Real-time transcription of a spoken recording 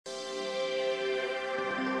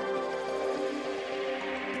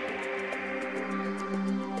Hey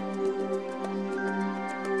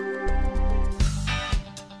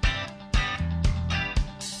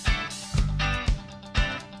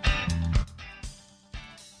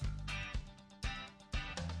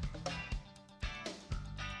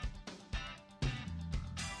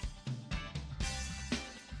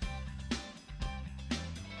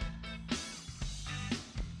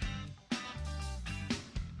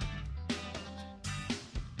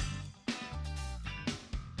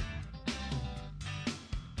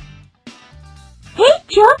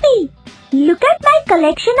Chirpy, look at my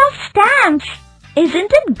collection of stamps.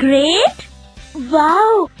 Isn't it great?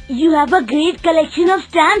 Wow, you have a great collection of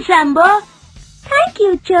stamps, Amber. Thank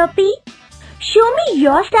you, Chirpy. Show me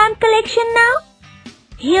your stamp collection now.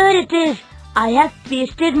 Here it is. I have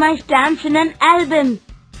pasted my stamps in an album.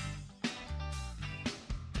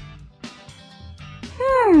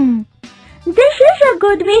 This is a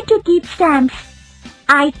good way to keep stamps.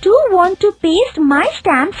 I too want to paste my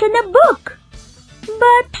stamps in a book.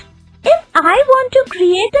 But if I want to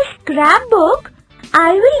create a scrapbook,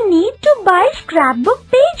 I will need to buy scrapbook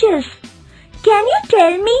pages. Can you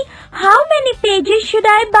tell me how many pages should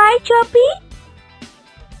I buy, Chirpy?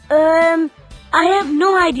 I have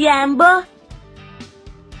no idea, Amber.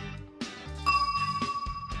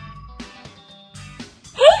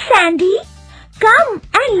 Hey Sandy, come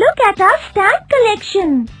and look at our stamp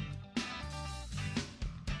collection.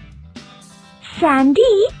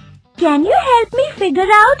 Sandy, can you help me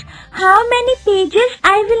figure out how many pages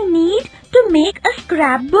I will need to make a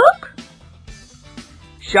scrapbook?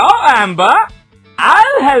 Sure, Amber.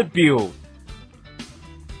 I'll help you.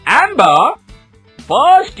 Amber,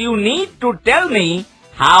 first you need to tell me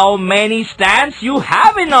how many stamps you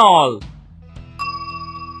have in all.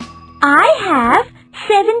 I have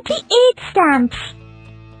 78 stamps.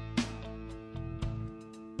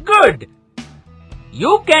 Good.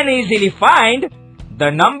 You can easily find the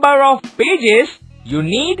number of pages you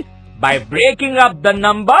need by breaking up the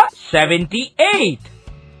number 78.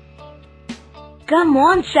 Come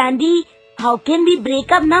on, Sandy. How can we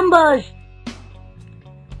break up numbers?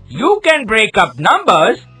 You can break up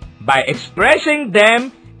numbers by expressing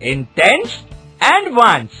them in tens and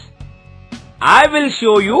ones. I will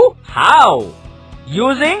show you how,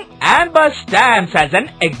 using Amber stamps as an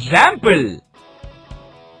example.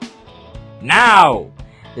 Now,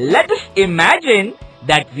 let us imagine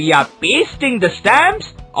that we are pasting the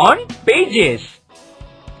stamps on pages.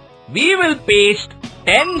 We will paste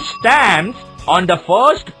 10 stamps on the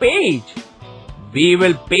first page. We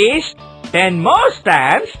will paste 10 more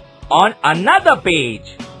stamps on another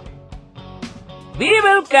page. We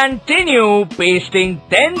will continue pasting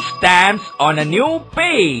 10 stamps on a new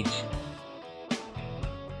page.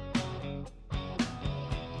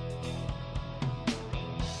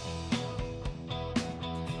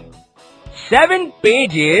 Seven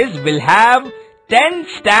pages will have 10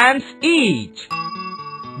 stamps each.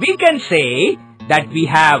 We can say that we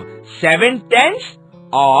have 7 tens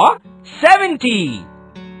or 70.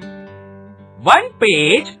 One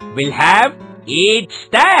page will have 8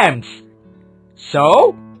 stamps.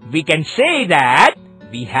 So, we can say that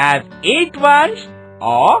we have 8 ones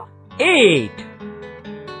or 8.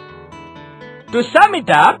 To sum it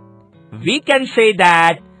up, we can say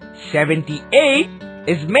that 78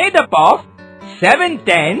 is made up of 7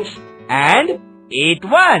 tens and 8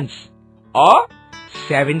 ones, or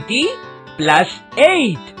 70 plus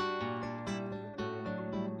 8.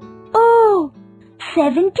 Oh,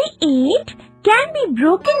 78 can be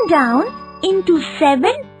broken down into 7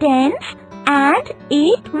 tens and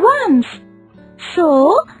 8 ones.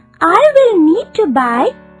 So, I will need to buy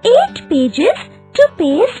 8 pages to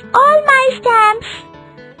paste all my stamps.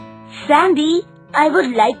 Sandy, I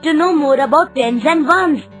would like to know more about tens and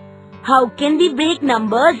ones. How can we break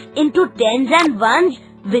numbers into tens and ones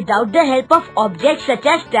without the help of objects such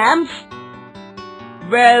as stamps?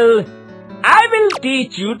 Well, I will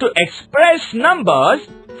teach you to express numbers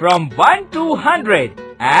from 1 to 100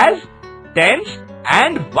 as tens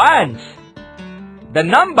and ones. The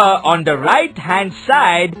number on the right hand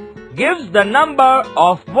side gives the number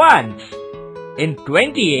of ones. In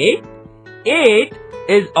 28, 8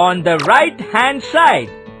 is on the right hand side.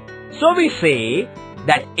 So we say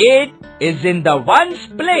that 8 is in the ones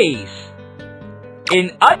place.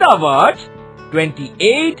 In other words,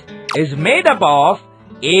 28 is made up of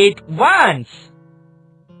 8 ones.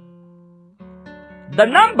 The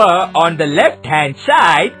number on the left hand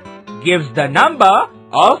side gives the number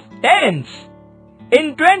of tens.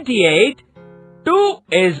 In 28, 2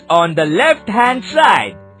 is on the left hand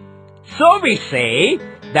side. So we say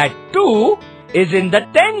that 2 is in the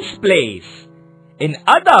tens place. In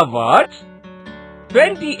other words,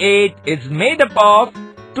 28 is made up of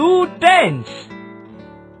 2 tens.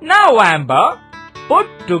 Now Amber, put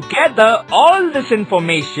together all this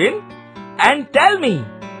information and tell me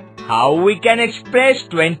how we can express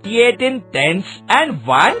 28 in tens and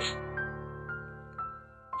ones.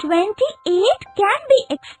 28 can be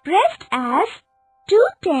expressed as 2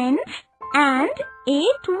 tens and 8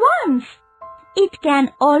 ones. It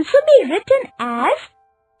can also be written as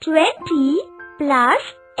 20 plus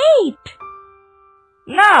 8.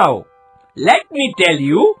 Now, let me tell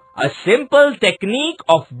you a simple technique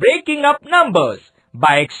of breaking up numbers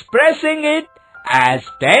by expressing it as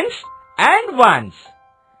tens and ones.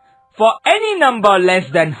 For any number less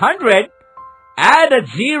than 100, add a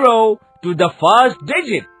 0 to the first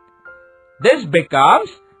digit. This becomes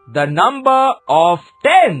the number of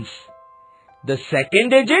tens. The second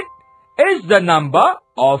digit is the number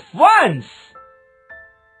of ones.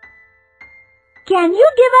 Can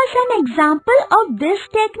you give us an example of this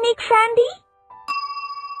technique, Sandy?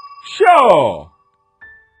 Sure.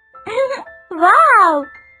 Wow!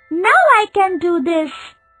 Now I can do this.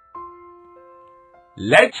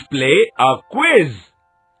 Let's play a quiz.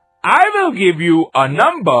 I will give you a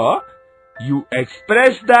number. You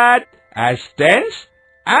express that as tens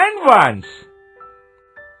and ones.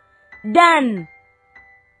 Done.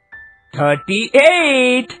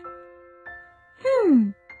 38.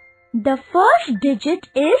 The first digit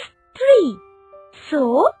is 3.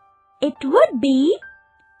 So, it would be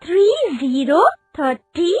 30, 30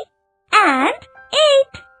 and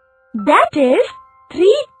 8. That is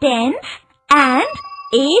 3 tens and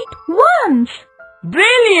 8 ones.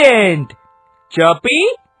 Brilliant! Chirpy,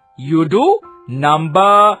 you do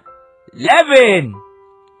number 11.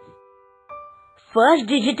 First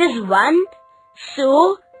digit is 1,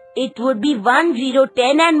 so it would be 1, 0,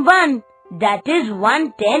 10 and 1. That is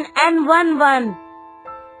 1, 10 and 1, 1.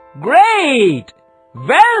 Great!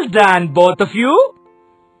 Well done, both of you.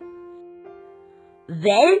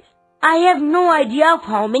 Well, I have no idea of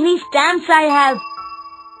how many stamps I have.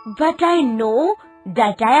 But I know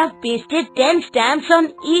that I have pasted 10 stamps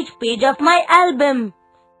on each page of my album.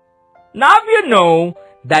 Now you know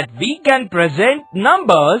that we can present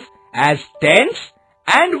numbers as tens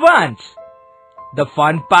and ones. The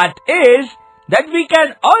fun part is that we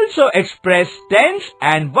can also express tens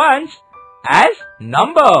and ones as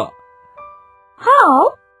number.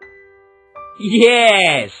 How?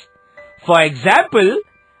 Yes. For example,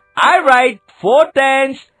 I write 4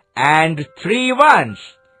 tens and 3 ones.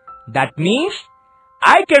 That means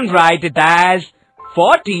I can write it as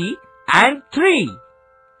 40 and 3.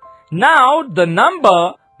 Now the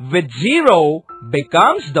number with 0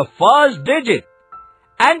 becomes the first digit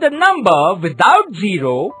and the number without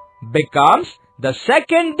 0 becomes the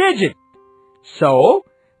second digit. So,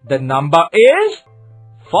 the number is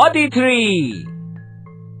 43.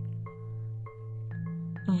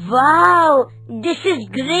 Wow, this is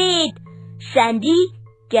great. Sandy,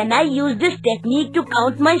 can I use this technique to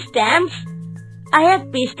count my stamps? I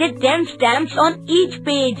have pasted 10 stamps on each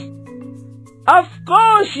page. Of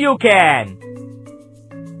course you can.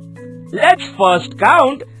 Let's first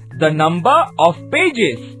count the number of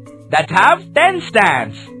pages that have 10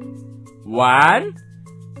 stamps. 1,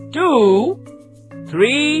 2,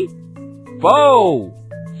 3, 4,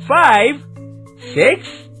 5, 6,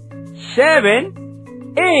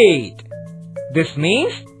 7, 8. This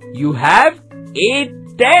means you have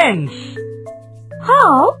 8 tens.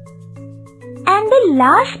 How? And the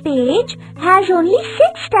last page has only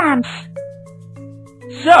 6 stamps.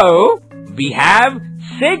 So, we have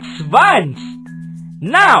 6 ones.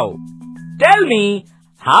 Now, tell me,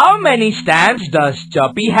 how many stamps does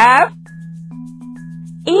Chirpy have?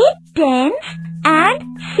 8 tens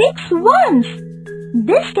and 6 ones.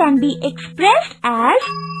 This can be expressed as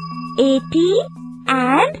 80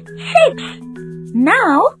 and 6.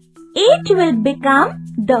 Now, 8 will become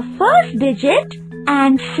the first digit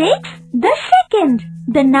and 6 the second.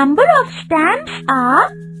 The number of stamps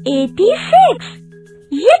are 86.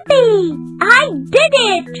 Yippee! I did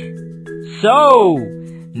it! So,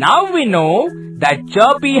 now we know that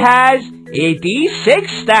Chirpy has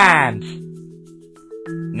 86 stamps.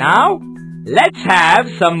 Now, let's have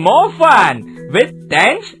some more fun with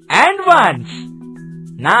tens and ones.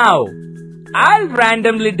 Now, I'll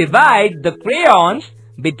randomly divide the crayons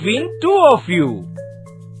between 2 of you.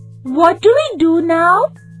 What do we do now?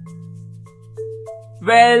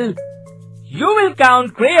 Well, you will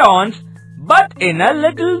count crayons but in a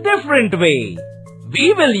little different way.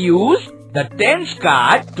 We will use the tens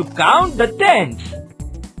card to count the tens.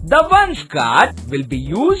 The ones card will be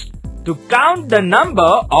used to count the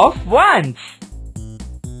number of ones.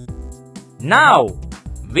 Now,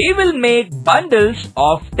 we will make bundles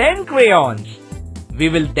of 10 crayons. We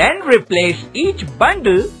will then replace each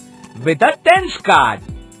bundle with a tens card.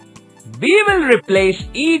 We will replace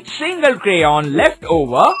each single crayon left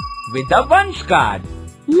over with a ones card.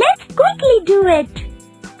 Let's quickly do it.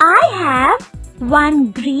 I have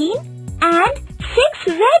 1 green and 6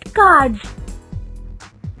 red cards.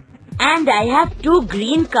 And I have 2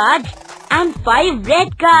 green cards and 5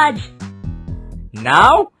 red cards.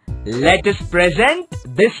 Now, let us present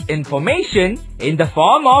this information in the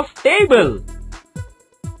form of table.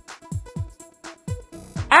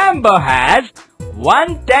 Amber has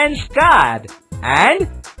 1 tens card and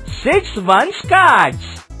 6 ones cards.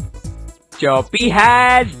 Chirpy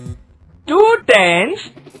has 2 tens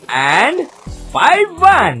and 5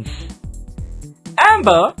 ones.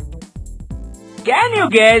 Amber, can you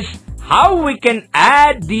guess how we can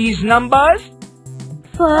add these numbers?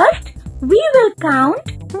 First, we will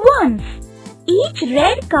count ones. Each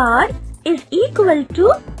red card is equal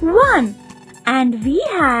to 1 and we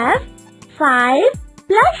have 5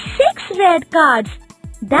 plus 6 red cards.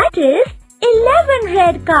 That is 11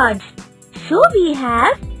 red cards. So we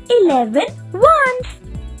have 11 ones.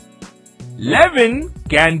 11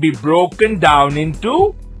 can be broken down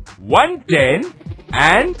into 1 10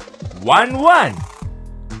 and 1 1.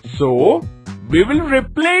 So, we will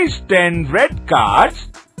replace 10 red cards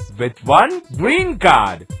with 1 green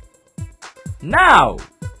card. Now,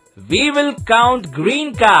 we will count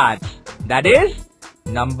green cards, that is,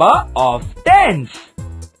 number of tens.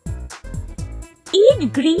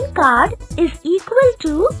 Each green card is equal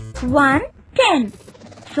to 1 10.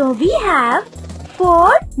 So we have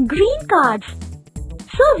 4 green cards.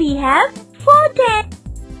 So we have 4 tens.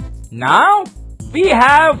 Now, we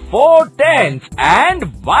have 4 tens and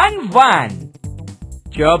 1 1.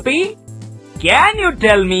 Chirpy, can you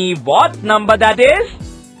tell me what number that is?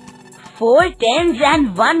 4 tens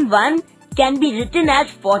and 1 1 can be written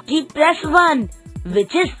as 40 plus 1,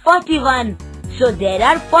 which is 41. So there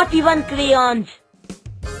are 41 crayons.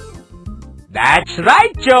 That's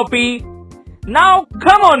right, Chirpy. Now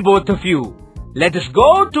come on, both of you. Let us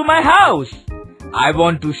go to my house. I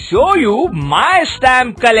want to show you my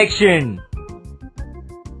stamp collection.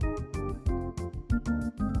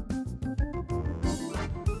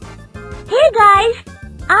 Hey guys,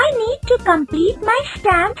 I need to complete my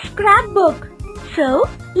stamp scrapbook. So,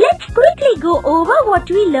 let's quickly go over what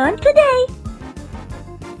we learned today.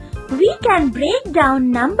 We can break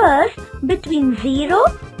down numbers between 0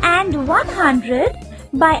 and 100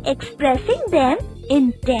 by expressing them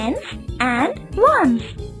in tens and ones.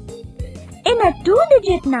 In a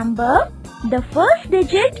 2-digit number, the first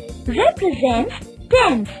digit represents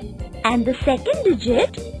tens and the second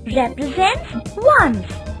digit represents ones.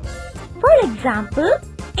 For example,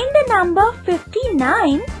 in the number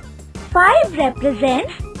 59, 5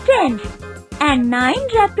 represents tens and 9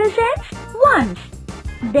 represents ones.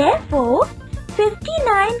 Therefore,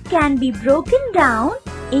 59 can be broken down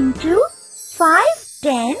into 5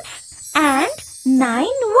 tens and 9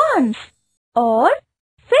 ones, or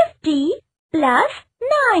 50 plus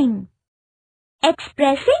 9.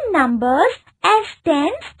 Expressing numbers as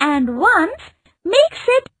tens and ones makes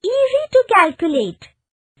it easy to calculate.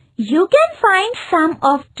 You can find sum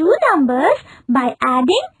of two numbers by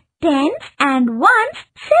adding tens and ones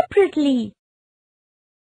separately.